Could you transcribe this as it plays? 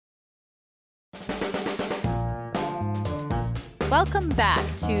Welcome back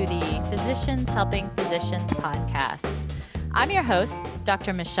to the Physicians Helping Physicians podcast. I'm your host,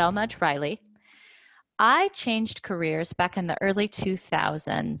 Dr. Michelle Mudge Riley. I changed careers back in the early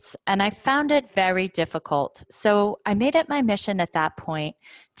 2000s, and I found it very difficult. So I made it my mission at that point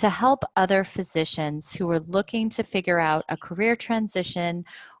to help other physicians who were looking to figure out a career transition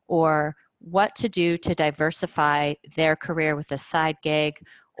or what to do to diversify their career with a side gig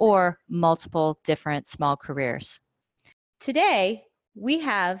or multiple different small careers. Today, we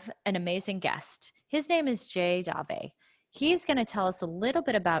have an amazing guest. His name is Jay Dave. He's going to tell us a little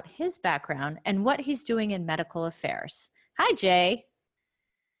bit about his background and what he's doing in medical affairs. Hi, Jay.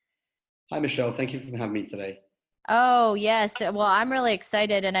 Hi, Michelle. Thank you for having me today. Oh, yes. Well, I'm really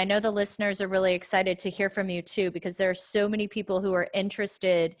excited, and I know the listeners are really excited to hear from you too, because there are so many people who are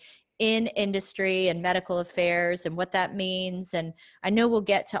interested in industry and medical affairs and what that means. And I know we'll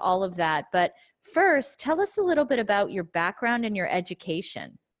get to all of that. But first, tell us a little bit about your background and your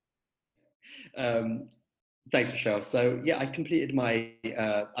education. Thanks, Michelle. So yeah, I completed I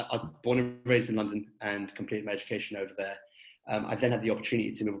was born and raised in London and completed my education over there. I then had the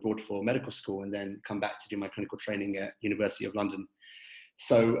opportunity to move abroad for medical school and then come back to do my clinical training at University of London.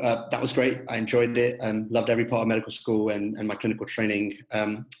 So that was great. I enjoyed it and loved every part of medical school and my clinical training.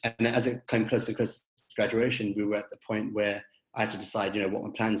 And as it came closer to graduation, we were at the point where I had to decide, what my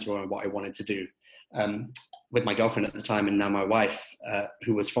plans were and what I wanted to do. With my girlfriend at the time and now my wife,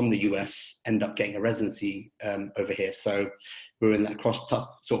 who was from the US, ended up getting a residency over here. So we were in that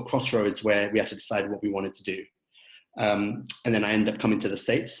crossroads where we had to decide what we wanted to do. And then I ended up coming to the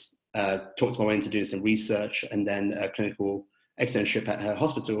States, talked my way into doing some research and then a clinical externship at her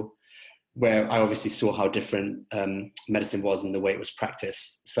hospital, where I obviously saw how different medicine was and the way it was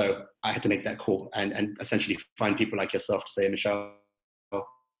practiced. So I had to make that call and essentially find people like yourself to say, Michelle,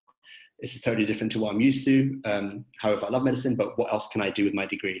 this is totally different to what I'm used to. However, I love medicine, but what else can I do with my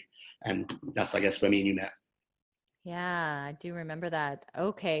degree? And that's, I guess, where me and you met. Yeah, I do remember that.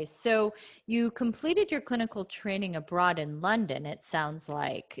 Okay, so you completed your clinical training abroad in London, it sounds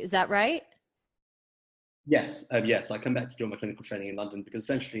like. Is that right? Yes, yes. I come back to do my clinical training in London because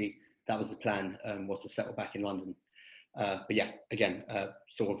essentially that was the plan, was to settle back in London. But yeah, again,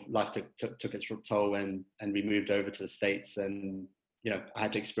 sort of life took its toll and we moved over to the States and, I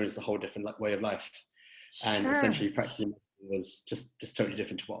had to experience a whole different way of life. And Sure. essentially practicing was just totally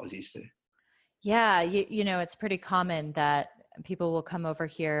different to what I was used to. Yeah, it's pretty common that people will come over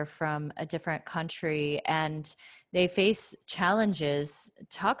here from a different country and they face challenges.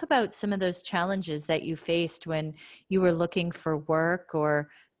 Talk about some of those challenges that you faced when you were looking for work or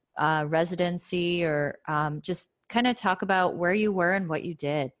residency, or just kind of talk about where you were and what you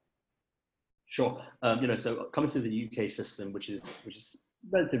did. Sure. So coming to the UK system, which is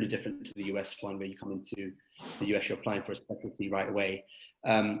relatively different to the US one, where you come into the US, you're applying for a specialty right away.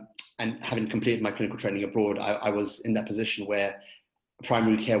 And having completed my clinical training abroad, I was in that position where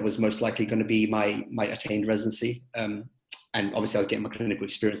primary care was most likely going to be my attained residency. And obviously I was getting my clinical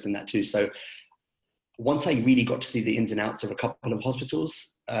experience in that too. So once I really got to see the ins and outs of a couple of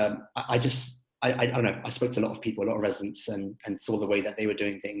hospitals, I don't know, I spoke to a lot of people, a lot of residents and saw the way that they were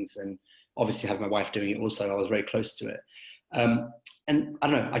doing things. And obviously having my wife doing it also, I was very close to it. And I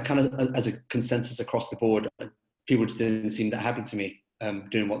don't know, I kind of, as a consensus across the board, people didn't seem that happy to me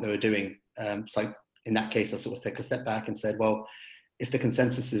doing what they were doing. So in that case, I sort of took a step back and said, well, if the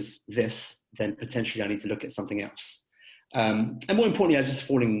consensus is this, then potentially I need to look at something else. And more importantly, I was just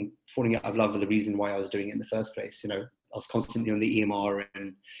falling out of love with the reason why I was doing it in the first place. I was constantly on the EMR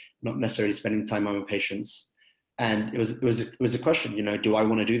and not necessarily spending time on my patients. And it was a question, do I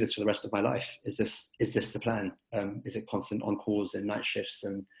want to do this for the rest of my life? Is this the plan? Is it constant on calls and night shifts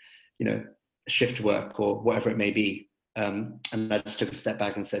and, shift work or whatever it may be? And I just took a step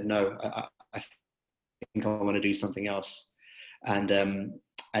back and said, no, I think I want to do something else and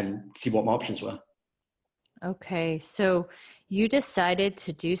see what my options were. Okay, so you decided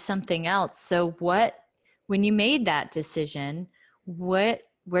to do something else. So when you made that decision, where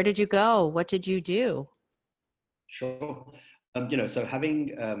did you go? What did you do? Sure. So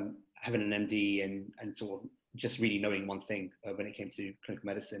having an MD and sort of just really knowing one thing when it came to clinical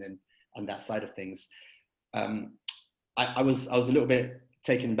medicine and that side of things, I was a little bit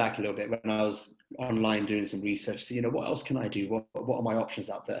taken back a little bit when I was online doing some research. So, what else can I do? What are my options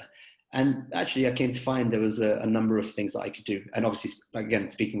out there? And actually, I came to find there was a number of things that I could do. And obviously, again,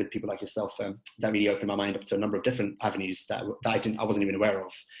 speaking with people like yourself, that really opened my mind up to a number of different avenues that I wasn't even aware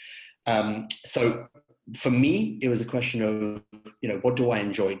of. So for me, it was a question of, what do I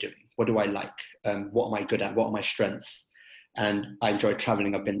enjoy doing? What do I like? What am I good at? What are my strengths? And I enjoy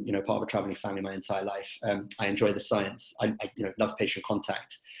traveling. I've been, part of a traveling family my entire life. I enjoy the science. I love patient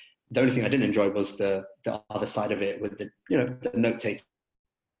contact. The only thing I didn't enjoy was the other side of it, with the note taking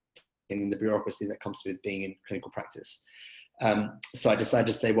and the bureaucracy that comes with being in clinical practice. So I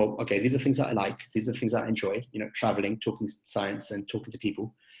decided to say, well, okay, these are things that I like. These are the things that I enjoy, traveling, talking science and talking to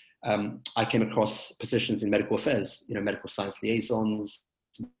people. I came across positions in medical affairs, medical science liaisons,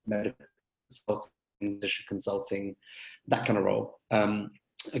 medical consulting, physician consulting, that kind of role.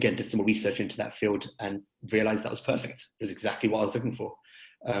 Again, did some more research into that field and realized that was perfect. It was exactly what I was looking for.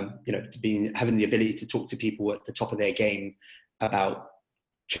 Having the ability to talk to people at the top of their game about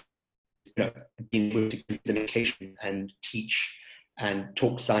being able to give them education and teach and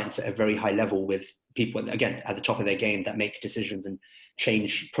talk science at a very high level with people, again, at the top of their game, that make decisions and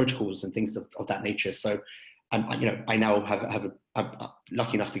change protocols and things of that nature. So, I now I'm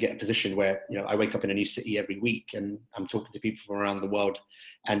lucky enough to get a position where, I wake up in a new city every week and I'm talking to people from around the world,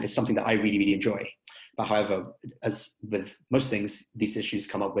 and it's something that I really, really enjoy. But however, as with most things, these issues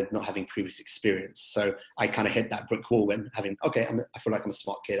come up with not having previous experience. So I kind of hit that brick wall when I feel like I'm a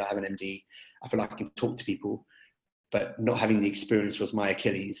smart kid. I have an MD. I feel like I can talk to people, but not having the experience was my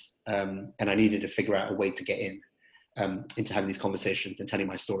Achilles. And I needed to figure out a way to get into having these conversations and telling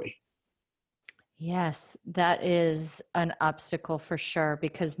my story. Yes, that is an obstacle for sure,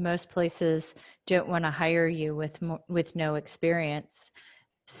 because most places don't want to hire you with no experience.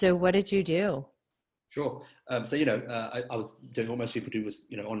 So what did you do? Sure. I was doing what most people do, was,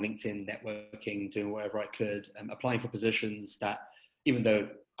 on LinkedIn, networking, doing whatever I could, applying for positions that, even though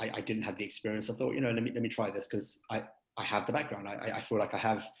I didn't have the experience, I thought, let me try this, because I have the background. I feel like I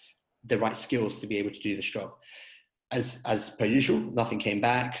have the right skills to be able to do this job. As per usual, nothing came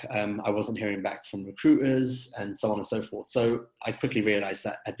back. I wasn't hearing back from recruiters and so on and so forth. So I quickly realized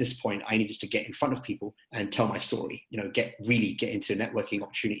that at this point, I needed to get in front of people and tell my story, get into networking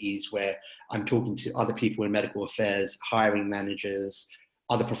opportunities where I'm talking to other people in medical affairs, hiring managers,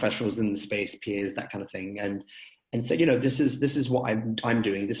 other professionals in the space, peers, that kind of thing. And say, this is what I'm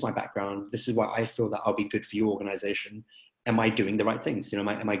doing. This is my background. This is why I feel that I'll be good for your organization. Am I doing the right things? Am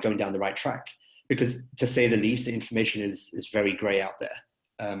I going down the right track? Because, to say the least, the information is very gray out there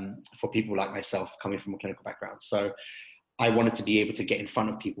for people like myself coming from a clinical background. So I wanted to be able to get in front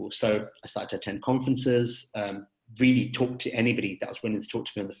of people. So I started to attend conferences, really talk to anybody that was willing to talk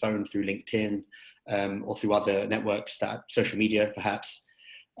to me on the phone, through LinkedIn or through other networks, social media perhaps.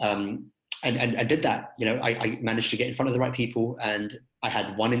 And did that. I managed to get in front of the right people, and I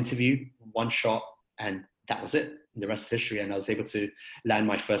had one interview, one shot, and that was it. The rest is history. And I was able to land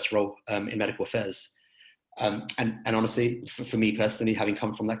my first role in medical affairs. And honestly, for me personally, having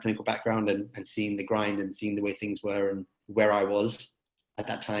come from that clinical background and seeing the grind and seeing the way things were and where I was at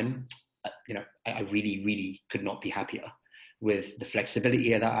that time, I really, really could not be happier with the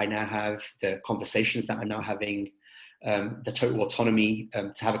flexibility that I now have, the conversations that I'm now having, the total autonomy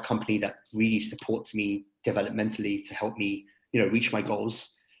to have a company that really supports me developmentally to help me, reach my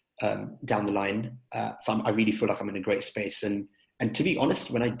goals down the line. So I really feel like I'm in a great space. And to be honest,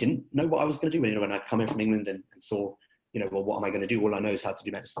 when I didn't know what I was going to do, when I'd come in from England and saw, well, what am I going to do? All I know is how to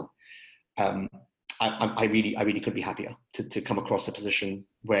do medicine. I really couldn't be happier to come across a position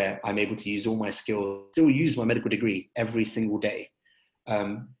where I'm able to use all my skills, still use my medical degree every single day,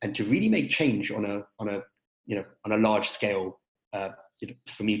 and to really make change on a large scale.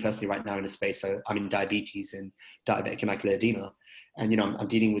 For me personally, right now in a space, I'm in diabetes and diabetic macular edema, and I'm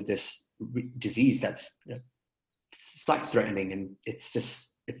dealing with this disease that's life-threatening, and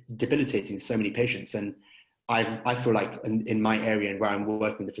it's debilitating to so many patients. And I feel like in my area and where I'm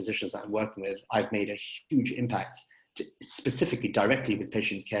working with the physicians that I'm working with, I've made a huge impact, specifically directly with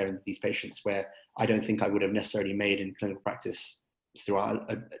patients caring for these patients, where I don't think I would have necessarily made in clinical practice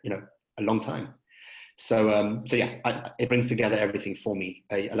throughout a long time. So it brings together everything for me.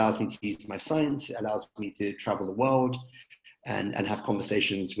 It allows me to use my science. It allows me to travel the world and have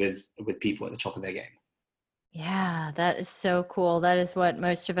conversations with people at the top of their game. Yeah, that is so cool. That is what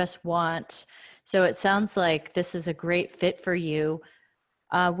most of us want. So it sounds like this is a great fit for you.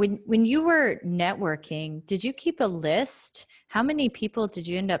 When you were networking, did you keep a list? How many people did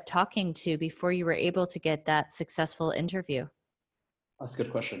you end up talking to before you were able to get that successful interview? That's a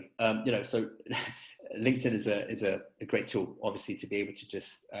good question. So LinkedIn is a great tool, obviously, to be able to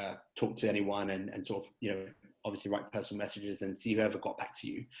just talk to anyone and sort of, obviously write personal messages and see whoever got back to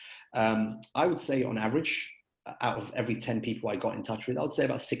you. I would say on average, out of every 10 people I got in touch with, I would say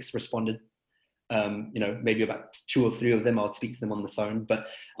about 6 responded. Maybe about 2 or 3 of them, I would speak to them on the phone. But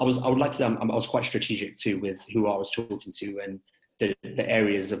I was quite strategic too with who I was talking to and the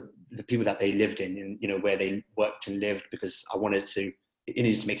areas of the people that they lived in, and, where they worked and lived, because it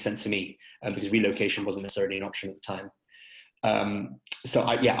needed to make sense to me, because relocation wasn't necessarily an option at the time. So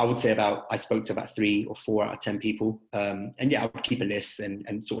I would say I spoke to about 3 or 4 out of 10 people. And I would keep a list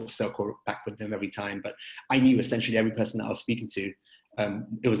and sort of circle back with them every time. But I knew essentially every person that I was speaking to,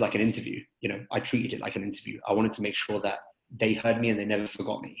 it was like an interview. I treated it like an interview. I wanted to make sure that they heard me and they never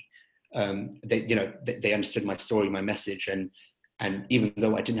forgot me. They understood my story, my message. And even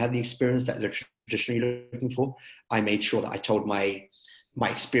though I didn't have the experience that they're traditionally looking for, I made sure that I told my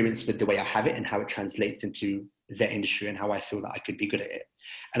experience with the way I have it and how it translates into their industry and how I feel that I could be good at it.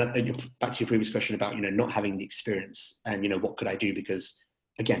 And back to your previous question about, not having the experience and, what could I do? Because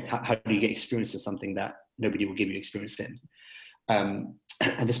again, how do you get experience in something that nobody will give you experience in? And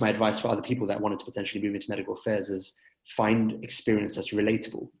this is my advice for other people that wanted to potentially move into medical affairs: is find experience that's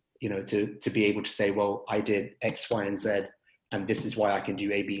relatable, to be able to say, well, I did X, Y, and Z, and this is why I can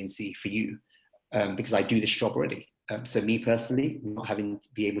do A, B, and C for you, because I do this job already. So me personally, not having to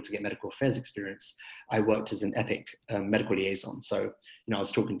be able to get medical affairs experience, I worked as an EPIC medical liaison. So, I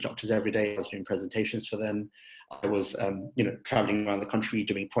was talking to doctors every day. I was doing presentations for them. I was, traveling around the country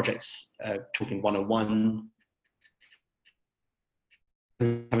doing projects, talking one-on-one,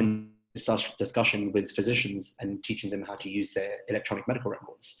 having discussion with physicians and teaching them how to use their electronic medical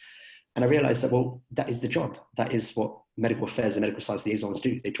records. And I realized that, well, that is the job. That is what medical affairs and medical science liaisons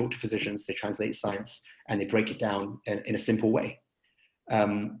do. They talk to physicians, they translate science, and they break it down in a simple way.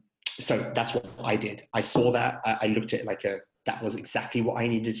 So that's what I did. I saw that. I looked at it like that was exactly what I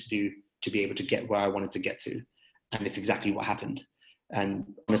needed to do to be able to get where I wanted to get to. And it's exactly what happened. And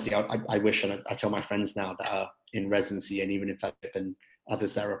honestly, I wish, and I tell my friends now that are in residency and even in fellowship and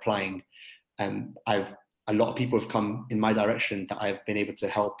others that are applying, a lot of people have come in my direction that I've been able to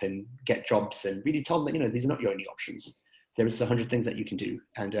help and get jobs and really tell them that, these are not your only options. There is 100 things that you can do.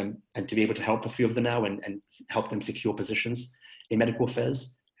 And to be able to help a few of them now and help them secure positions in medical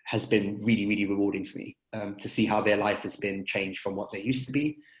affairs has been really, really rewarding for me, to see how their life has been changed from what they used to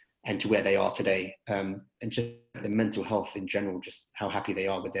be and to where they are today. And just the mental health in general, just how happy they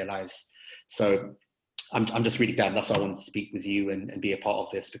are with their lives. So I'm just really glad. That's why I wanted to speak with you and be a part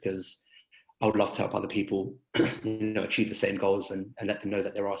of this, because I would love to help other people, achieve the same goals and let them know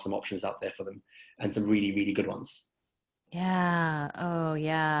that there are some options out there for them, and some really, really good ones. Yeah. Oh,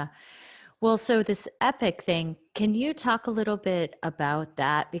 yeah. Well, so this EPIC thing, can you talk a little bit about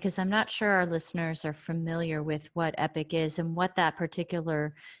that? Because I'm not sure our listeners are familiar with what EPIC is and what that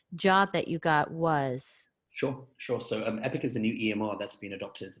particular job that you got was. Sure. So EPIC is the new EMR that's been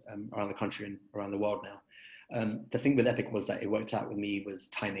adopted around the country and around the world now. The thing with EPIC was that it worked out with me was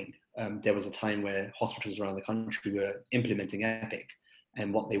timing. There was a time where hospitals around the country were implementing EPIC,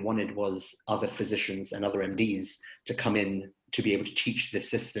 and what they wanted was other physicians and other MDs to come in to be able to teach the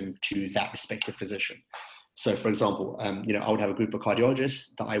system to that respective physician. So, for example, I would have a group of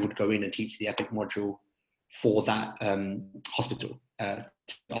cardiologists that I would go in and teach the EPIC module for that hospital to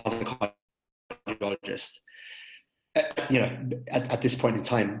other cardiologists. At this point in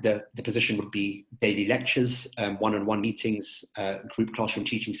time, the position would be daily lectures, one-on-one meetings, group classroom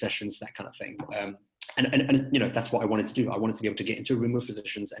teaching sessions, that kind of thing. And that's what I wanted to do. I wanted to be able to get into a room with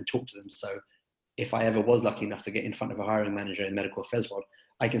physicians and talk to them. So if I ever was lucky enough to get in front of a hiring manager in medical affairs world,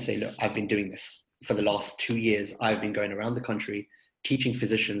 I can say, look, I've been doing this for the last 2 years. I've been going around the country teaching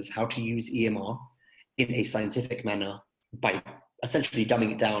physicians how to use EMR in a scientific manner by essentially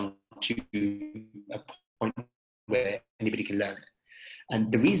dumbing it down to a point where anybody can learn it.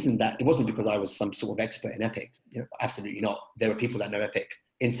 And the reason that it wasn't because I was some sort of expert in EPIC, absolutely not. There are people that know EPIC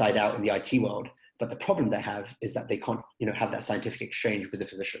inside out in the IT world, but the problem they have is that they can't, have that scientific exchange with the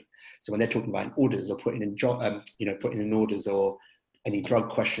physician. So when they're talking about orders or putting in orders or any drug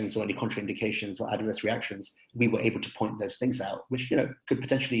questions or any contraindications or adverse reactions, we were able to point those things out, which could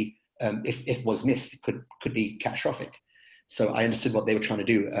potentially, if was missed, could be catastrophic. So I understood what they were trying to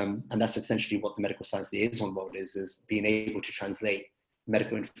do, and that's essentially what the medical science liaison role is being able to translate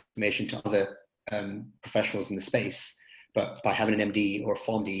medical information to other professionals in the space. But by having an MD or a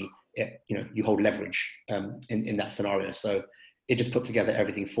PharmD, you hold leverage in that scenario. So it just put together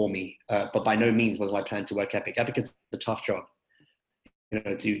everything for me. But by no means was my plan to work EPIC. EPIC is a tough job.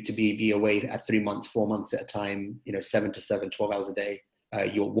 To be away at 3 months, 4 months at a time, 7 to 7, 12 hours a day.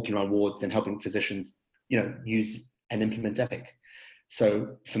 You're walking around wards and helping physicians, use and implement EPIC.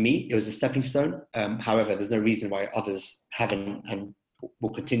 So for me, it was a stepping stone. However, there's no reason why others haven't and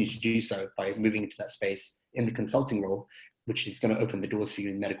will continue to do so by moving into that space in the consulting role, which is going to open the doors for you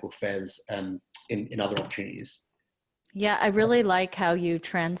in medical affairs in other opportunities. Yeah, I really like how you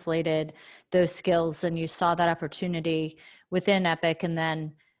translated those skills and you saw that opportunity within EPIC and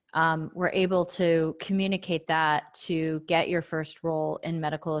then were able to communicate that to get your first role in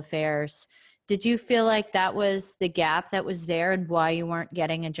medical affairs. Did you feel like that was the gap that was there and why you weren't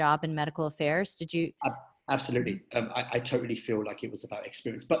getting a job in medical affairs? Did you? Absolutely. I totally feel like it was about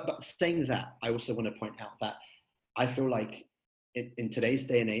experience. But saying that, I also want to point out that I feel like in today's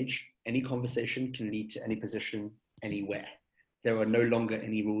day and age, any conversation can lead to any position anywhere. There are no longer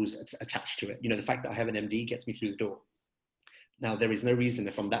any rules attached to it. You know, the fact that I have an MD gets me through the door. Now, there is no reason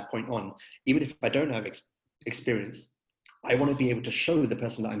that from that point on, even if I don't have experience, I want to be able to show the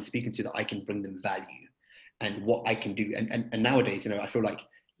person that I'm speaking to that I can bring them value and what I can do. And nowadays, you know, I feel like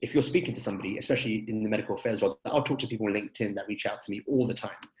if you're speaking to somebody, especially in the medical affairs world, I'll talk to people on LinkedIn that reach out to me all the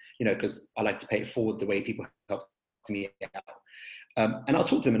time, you know, because I like to pay it forward the way people help me out. And I'll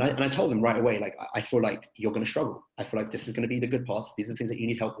talk to them and I tell them right away, like, I feel like you're going to struggle. I feel like this is going to be the good parts. These are the things that you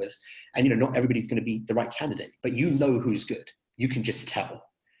need help with. And, you know, not everybody's going to be the right candidate, but you know who's good. You can just tell.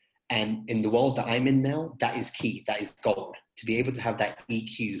 And in the world that I'm in now, that is key. That is gold. To be able to have that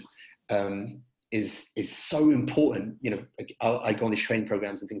EQ is so important. You know, I go on these training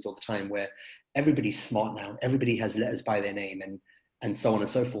programs and things all the time where everybody's smart now. Everybody has letters by their name and so on and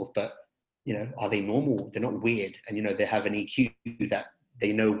so forth. But, you know, are they normal? They're not weird. And, you know, they have an EQ that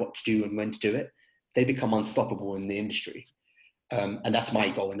they know what to do and when to do it. They become unstoppable in the industry. And that's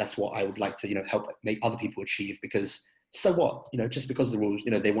my goal. And that's what I would like to, you know, help make other people achieve, because so what, you know, just because the rules,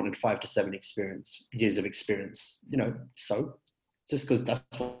 you know, they wanted 5 to 7 years of experience, you know, so just because that's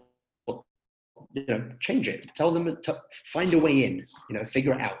what, you know, change it, tell them to find a way in, you know,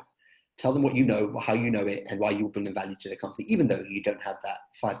 figure it out, tell them what you know, how you know it, and why you will bring them value to the company, even though you don't have that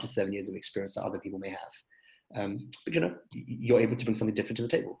 5 to 7 years of experience that other people may have. But, you know, you're able to bring something different to the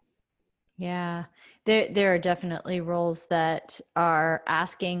table. Yeah, there are definitely roles that are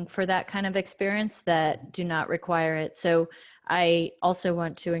asking for that kind of experience that do not require it. So I also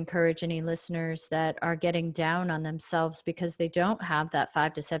want to encourage any listeners that are getting down on themselves because they don't have that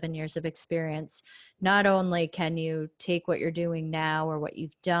 5 to 7 years of experience. Not only can you take what you're doing now or what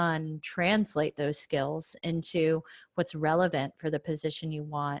you've done, translate those skills into what's relevant for the position you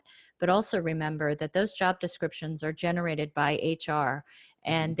want, but also remember that those job descriptions are generated by HR.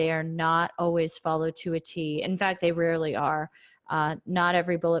 And they are not always followed to a T. In fact, they rarely are. Not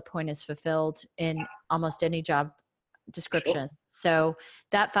every bullet point is fulfilled in almost any job description. Sure. So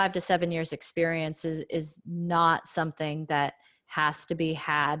that 5 to 7 years experience is not something that has to be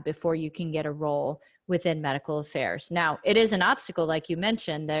had before you can get a role within medical affairs. Now, it is an obstacle, like you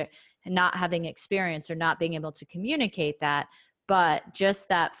mentioned, that not having experience or not being able to communicate that, but just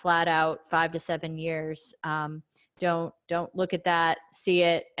that flat out 5 to 7 years, don't look at that, see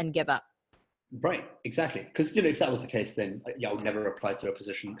it, and give up. Right, exactly. Because, you know, if that was the case, then yeah, I would never apply to a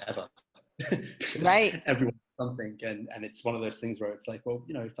position ever. Because Right. everyone has something, and it's one of those things where it's like, well,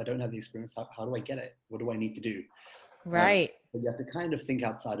 you know, if I don't have the experience, how do I get it? What do I need to do? Right. But you have to kind of think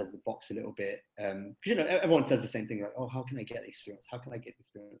outside of the box a little bit. Because, you know, everyone says the same thing, like, oh, how can I get the experience? How can I get the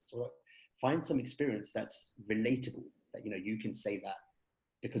experience? So find some experience that's relatable, that, you know, you can say that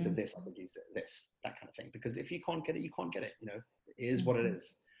because of this, I can do this, that kind of thing. Because if you can't get it, you can't get it. You know, it is what it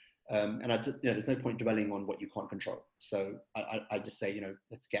is. And you know, there's no point dwelling on what you can't control. So I just say, you know,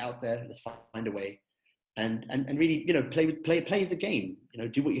 let's get out there, let's find a way, and really, you know, play the game. You know,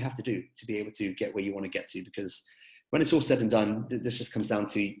 do what you have to do to be able to get where you want to get to. Because when it's all said and done, this just comes down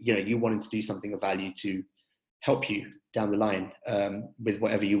to, you know, you wanting to do something of value to help you down the line with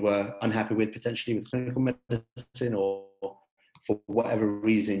whatever you were unhappy with, potentially with clinical medicine, or for whatever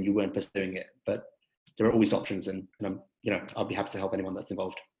reason you weren't pursuing it. But there are always options, and I'm, you know, I'll be happy to help anyone that's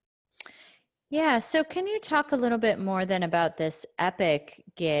involved. Yeah. So can you talk a little bit more then about this Epic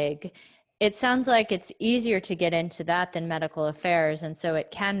gig? It sounds like it's easier to get into that than medical affairs. And so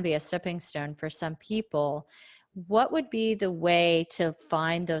it can be a stepping stone for some people. What would be the way to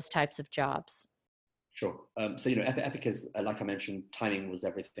find those types of jobs? Sure. So, you know, Epic is, like I mentioned, timing was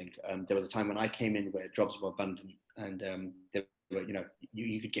everything. There was a time when I came in where jobs were abundant, and there were, you know,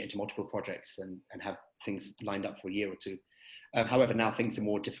 you could get into multiple projects and have things lined up for a year or two. However, now things are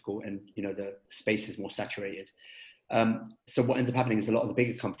more difficult, and, you know, the space is more saturated. So what ends up happening is a lot of the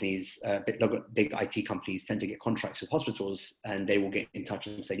bigger companies, big IT companies, tend to get contracts with hospitals, and they will get in touch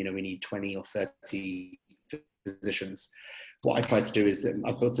and say, you know, we need 20 or 30 physicians. What I tried to do is that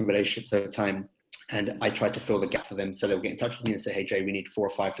I built some relationships over time, and I tried to fill the gap for them. So they'll get in touch with me and say, hey, Jay, we need 4 or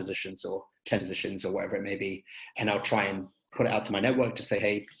 5 physicians or 10 physicians or whatever it may be. And I'll try and put it out to my network to say,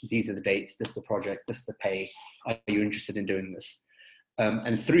 hey, these are the dates, this is the project, this is the pay. Are you interested in doing this?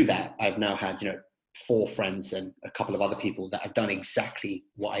 And through that, I've now had, you know, 4 friends and a couple of other people that have done exactly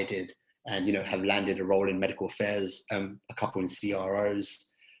what I did, and, you know, have landed a role in medical affairs, a couple in CROs,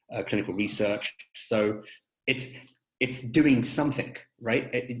 clinical research. So it's doing something,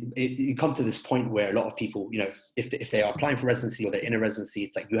 right? You come to this point where a lot of people, if they are applying for residency or they're in a residency,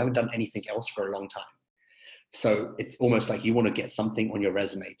 it's like you haven't done anything else for a long time. So it's almost like you want to get something on your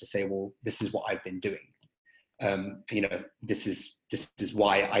resume to say, well, this is what I've been doing. This is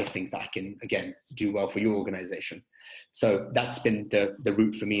why I think that I can, again, do well for your organization. So that's been the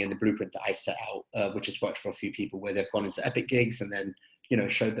route for me and the blueprint that I set out, which has worked for a few people where they've gone into Epic gigs and then,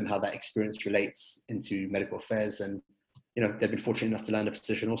 showed them how that experience relates into medical affairs. And, they've been fortunate enough to land a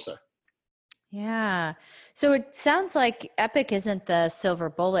position also. Yeah. So it sounds like Epic isn't the silver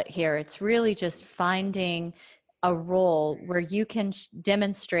bullet here. It's really just finding a role where you can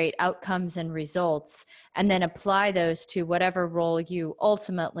demonstrate outcomes and results and then apply those to whatever role you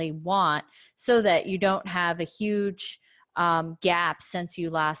ultimately want so that you don't have a huge gap since you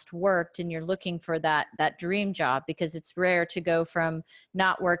last worked and you're looking for that dream job, because it's rare to go from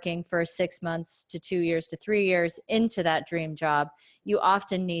not working for 6 months to 2 years to 3 years into that dream job. You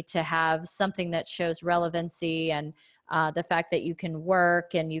often need to have something that shows relevancy and the fact that you can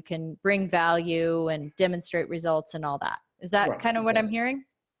work and you can bring value and demonstrate results and all that. Is that Right. kind of what I'm hearing?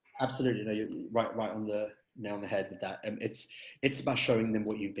 Absolutely. No, you're right on the nail on the head with that. It's about showing them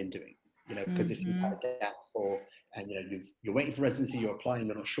what you've been doing, because if you've had a gap and you're waiting for residency, you're applying,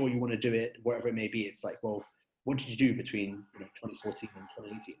 you're not sure you want to do it, whatever it may be, it's like, well, what did you do between 2014 and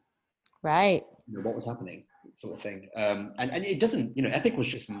 2018? Right. What was happening, sort of thing. And it doesn't, Epic was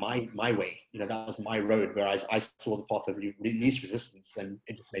just my way. That was my road where I saw the path of least resistance, and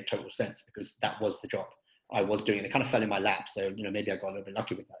it just made total sense because that was the job I was doing. And it kind of fell in my lap. So, maybe I got a little bit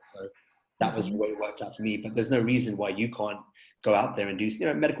lucky with that. So that was the way it worked out for me. But there's no reason why you can't go out there and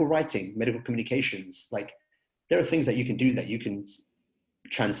do, medical writing, medical communications. Like, there are things that you can do that you can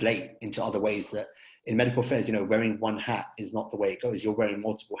translate into other ways that in medical affairs, wearing one hat is not the way it goes. You're wearing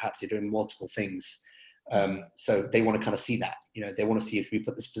multiple hats, you're doing multiple things. So they want to kind of see that, they want to see if we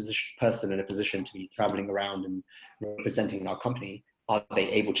put this person in a position to be traveling around and representing our company, are they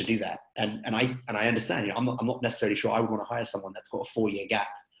able to do that? And I understand, I'm not necessarily sure I would want to hire someone that's got a 4-year gap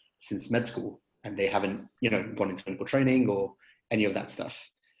since med school and they haven't, gone into clinical training or any of that stuff.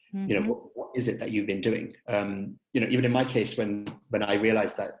 What is it that you've been doing? Even in my case, when I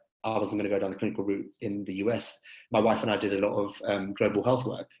realized that I wasn't going to go down the clinical route in the US, my wife and I did a lot of global health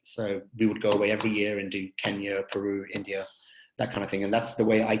work. So we would go away every year and do Kenya, Peru, India, that kind of thing. And that's the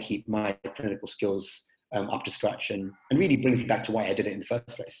way I keep my clinical skills up to scratch, and really brings me back to why I did it in the first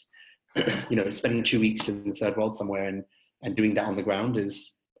place. Spending 2 weeks in the third world somewhere and doing that on the ground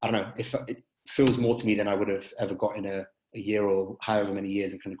is, I don't know, it feels more to me than I would have ever got in a year or however many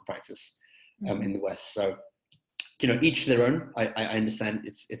years in clinical practice in the West. So, each their own. I understand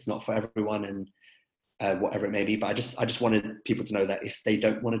it's not for everyone and whatever it may be, but I just wanted people to know that if they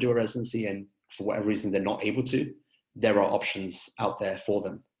don't want to do a residency and for whatever reason they're not able to, there are options out there for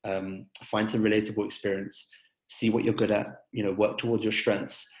them. Find some relatable experience, see what you're good at, work towards your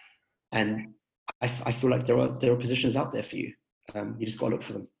strengths. And I feel like there are positions out there for you. You just got to look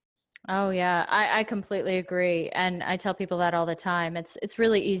for them. Oh yeah, I completely agree. And I tell people that all the time. It's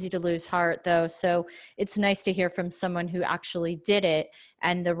really easy to lose heart though. So it's nice to hear from someone who actually did it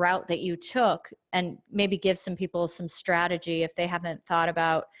and the route that you took, and maybe give some people some strategy if they haven't thought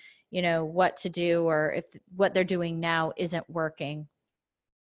about, what to do, or if what they're doing now isn't working.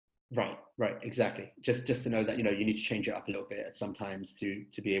 Right, exactly. Just to know that, you need to change it up a little bit at sometimes to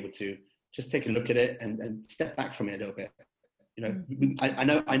be able to just take a look at it and step back from it a little bit. I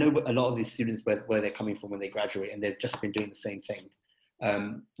know a lot of these students where they're coming from when they graduate, and they've just been doing the same thing.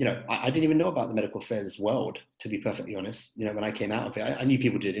 I didn't even know about the medical affairs world, to be perfectly honest. When I came out of it, I knew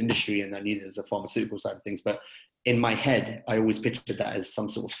people did industry and I knew there's a pharmaceutical side of things, but in my head, I always pictured that as some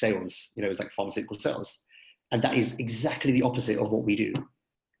sort of sales, it was like pharmaceutical sales. And that is exactly the opposite of what we do.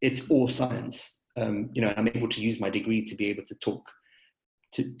 It's all science. I'm able to use my degree to be able to talk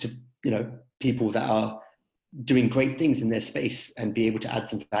to people that are doing great things in their space and be able to add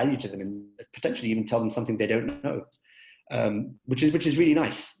some value to them and potentially even tell them something they don't know, which is really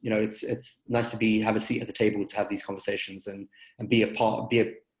nice. It's nice to have a seat at the table to have these conversations and be a part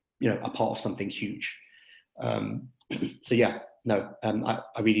of something huge. So yeah, no,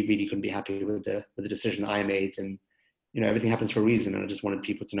 I really couldn't be happy with the decision that I made, and everything happens for a reason, and I just wanted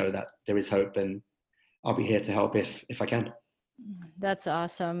people to know that there is hope, and I'll be here to help if I can. That's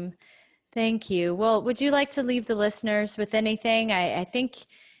awesome. Thank you. Well, would you like to leave the listeners with anything? I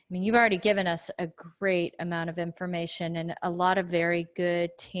mean, you've already given us a great amount of information and a lot of very good,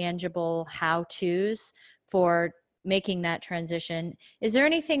 tangible how-tos for making that transition. Is there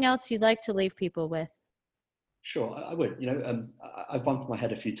anything else you'd like to leave people with? Sure, I would. I've bumped my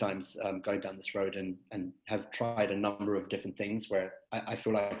head a few times going down this road and have tried a number of different things where I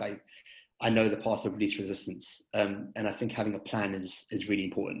feel like I know the path of least resistance, and I think having a plan is really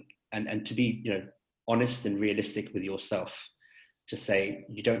important, and to be honest and realistic with yourself, to say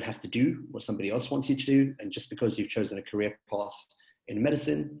you don't have to do what somebody else wants you to do, and just because you've chosen a career path in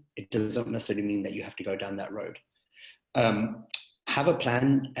medicine, it doesn't necessarily mean that you have to go down that road. Have a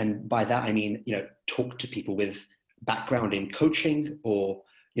plan, and by that I mean talk to people with background in coaching, or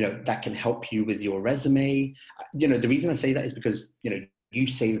that can help you with your resume. The reason I say that is because you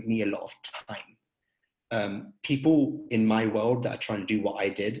saved me a lot of time. People in my world that are trying to do what I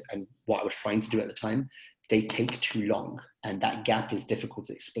did and what I was trying to do at the time, they take too long, and that gap is difficult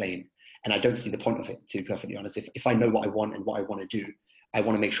to explain, and I don't see the point of it, to be perfectly honest. If I know what I want and what I want to do, I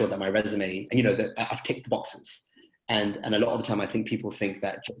want to make sure that my resume, and that I've ticked the boxes. And a lot of the time, I think people think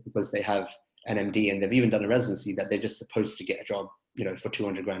that just because they have an MD and they've even done a residency, that they're just supposed to get a job, for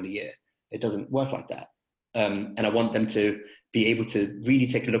 200 grand a year. It doesn't work like that. And I want them to be able to really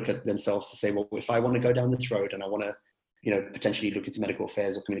take a look at themselves to say, well, if I want to go down this road and I want to, potentially look into medical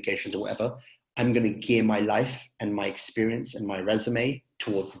affairs or communications or whatever, I'm going to gear my life and my experience and my resume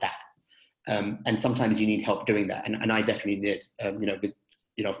towards that. And sometimes you need help doing that. And I definitely did,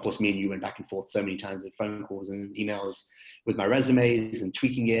 of course, me and you went back and forth so many times with phone calls and emails with my resumes and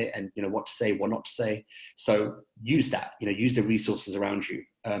tweaking it and, what to say, what not to say. So use that, use the resources around you.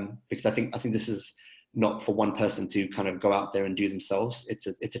 Because I think this is not for one person to kind of go out there and do themselves. It's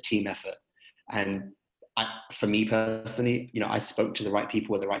a team effort. And for me personally, I spoke to the right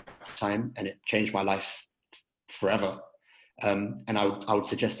people at the right time, and it changed my life forever. And I would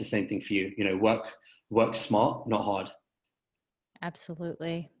suggest the same thing for you. Work smart, not hard.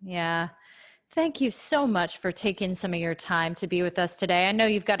 Absolutely. Yeah. Thank you so much for taking some of your time to be with us today. I know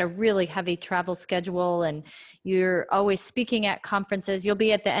you've got a really heavy travel schedule and you're always speaking at conferences. You'll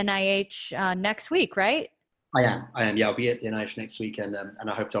be at the NIH next week, right? I am. Yeah, I'll be at the NIH next week, and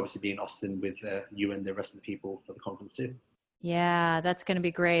I hope to obviously be in Austin with you and the rest of the people for the conference too. Yeah, that's going to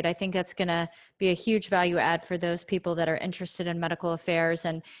be great. I think that's going to be a huge value add for those people that are interested in medical affairs,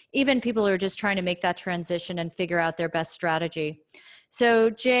 and even people who are just trying to make that transition and figure out their best strategy.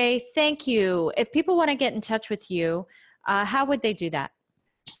 So, Jay, thank you. If people want to get in touch with you, how would they do that?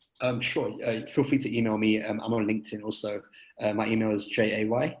 Sure. Feel free to email me. I'm on LinkedIn also. My email is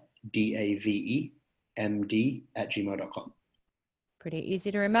jaydavemd@gmail.com. Pretty easy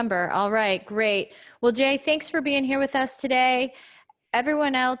to remember. All right, great. Well, Jay, thanks for being here with us today.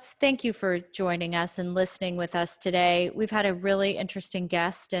 Everyone else, thank you for joining us and listening with us today. We've had a really interesting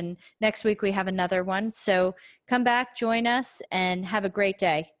guest, and next week we have another one. So come back, join us, and have a great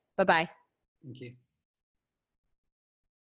day. Bye-bye. Thank you.